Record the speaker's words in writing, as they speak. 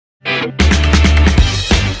Hello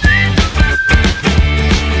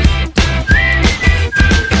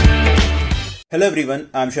everyone,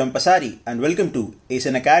 I am Shivam Pasari and welcome to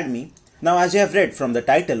ASN Academy. Now as you have read from the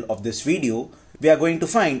title of this video, we are going to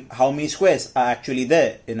find how many squares are actually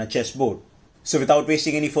there in a chessboard. So without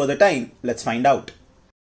wasting any further time, let's find out.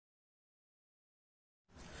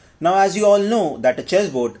 Now as you all know that a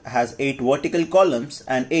chessboard has 8 vertical columns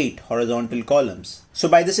and 8 horizontal columns. So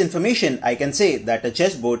by this information I can say that a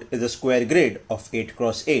chessboard is a square grid of 8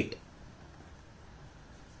 cross 8.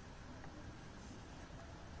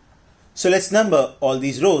 So let's number all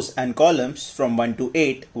these rows and columns from 1 to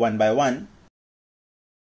 8 one by one.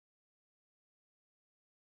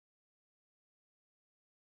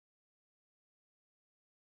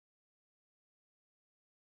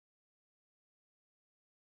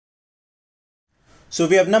 So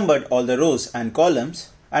we have numbered all the rows and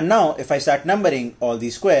columns, and now if I start numbering all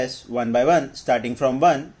these squares one by one, starting from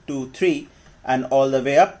 1, 2, 3 and all the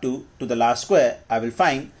way up to the last square, I will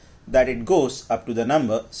find that it goes up to the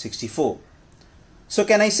number 64. So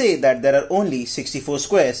can I say that there are only 64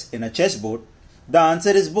 squares in a chessboard? The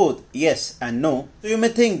answer is both yes and no. So you may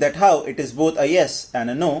think that how it is both a yes and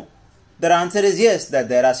a no. The answer is yes, that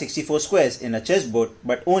there are 64 squares in a chessboard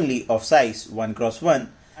but only of size 1 cross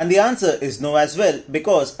 1. And the answer is no as well,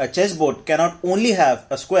 because a chessboard cannot only have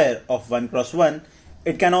a square of 1 cross 1,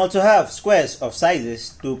 it can also have squares of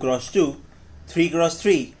sizes 2 cross 2, 3 cross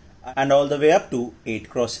 3 and all the way up to 8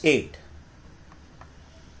 cross 8.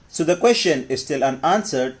 So the question is still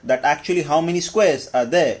unanswered, that actually how many squares are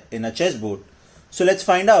there in a chessboard. So let's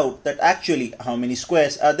find out that actually how many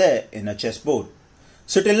squares are there in a chessboard.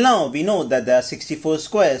 So till now we know that there are 64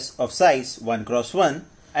 squares of size 1 cross 1,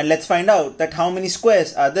 and let's find out that how many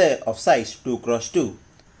squares are there of size 2 cross 2.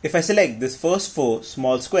 If I select this first 4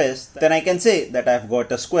 small squares, then I can say that I've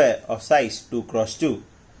got a square of size 2 cross 2.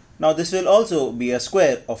 Now this will also be a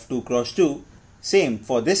square of 2 cross 2. Same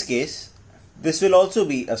for this case. This will also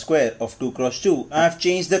be a square of 2 cross 2. I have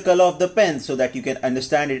changed the color of the pen so that you can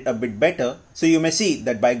understand it a bit better. So you may see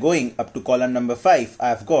that by going up to column number 5, I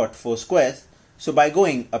have got 4 squares. So by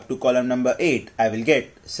going up to column number 8, I will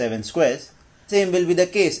get 7 squares. Same will be the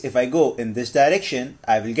case if I go in this direction.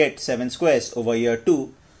 I will get 7 squares over here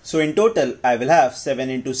too. So in total, I will have 7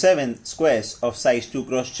 into 7 squares of size 2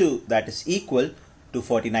 cross 2, that is equal to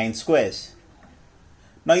 49 squares.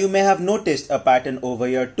 Now you may have noticed a pattern over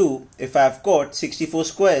here too. If I have got 64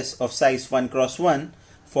 squares of size 1 cross 1,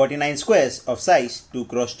 49 squares of size 2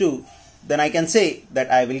 cross 2, then I can say that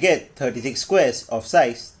I will get 36 squares of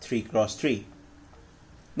size 3 cross 3.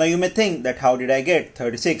 Now you may think that how did I get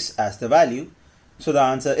 36 as the value? So the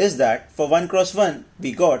answer is that for 1 cross 1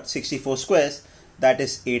 we got 64 squares, that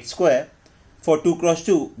is 8 square. For 2 cross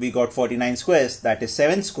 2 we got 49 squares, that is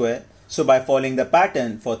 7 square. So by following the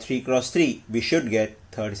pattern for 3 cross 3, we should get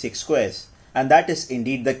 36 squares. And that is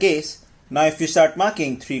indeed the case. Now if you start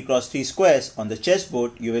marking 3 cross 3 squares on the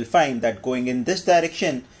chessboard, you will find that going in this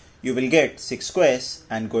direction, you will get 6 squares,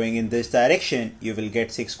 and going in this direction, you will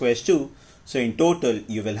get 6 squares too. So in total,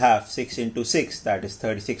 you will have 6 into 6, that is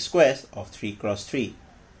 36 squares of 3 cross 3.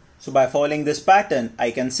 So by following this pattern, I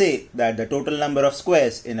can say that the total number of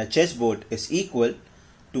squares in a chessboard is equal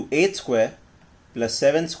to 8 square plus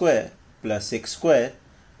 7 square plus 6 square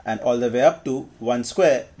and all the way up to 1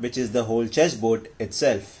 square, which is the whole chessboard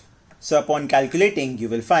itself. So upon calculating, you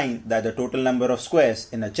will find that the total number of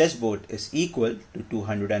squares in a chessboard is equal to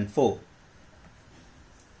 204.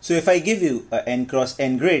 So if I give you a n cross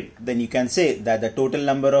n grid, then you can say that the total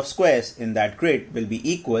number of squares in that grid will be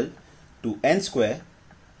equal to n square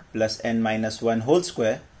plus n minus 1 whole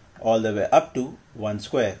square all the way up to 1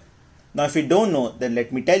 square. Now if you don't know, then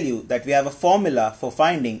let me tell you that we have a formula for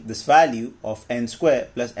finding this value of n square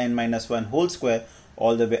plus n minus 1 whole square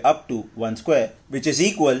all the way up to 1 square, which is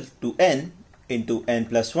equal to n into n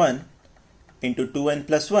plus 1 into 2n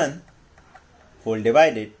plus 1 whole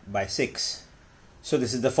divided by 6. So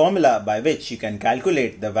this is the formula by which you can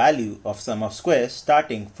calculate the value of sum of squares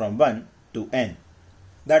starting from 1 to n.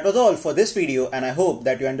 That was all for this video, and I hope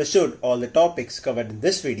that you understood all the topics covered in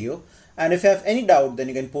this video. And if you have any doubt, then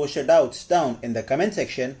you can post your doubts down in the comment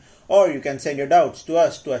section, or you can send your doubts to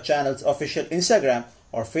us to our channel's official Instagram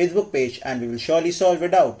or Facebook page, and we will surely solve your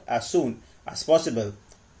doubt as soon as possible.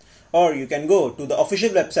 Or you can go to the official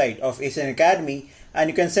website of ASN Academy and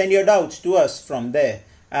you can send your doubts to us from there,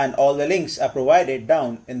 and all the links are provided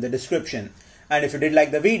down in the description. And if you did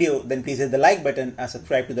like the video, then please hit the like button and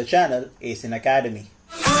subscribe to the channel ASN Academy.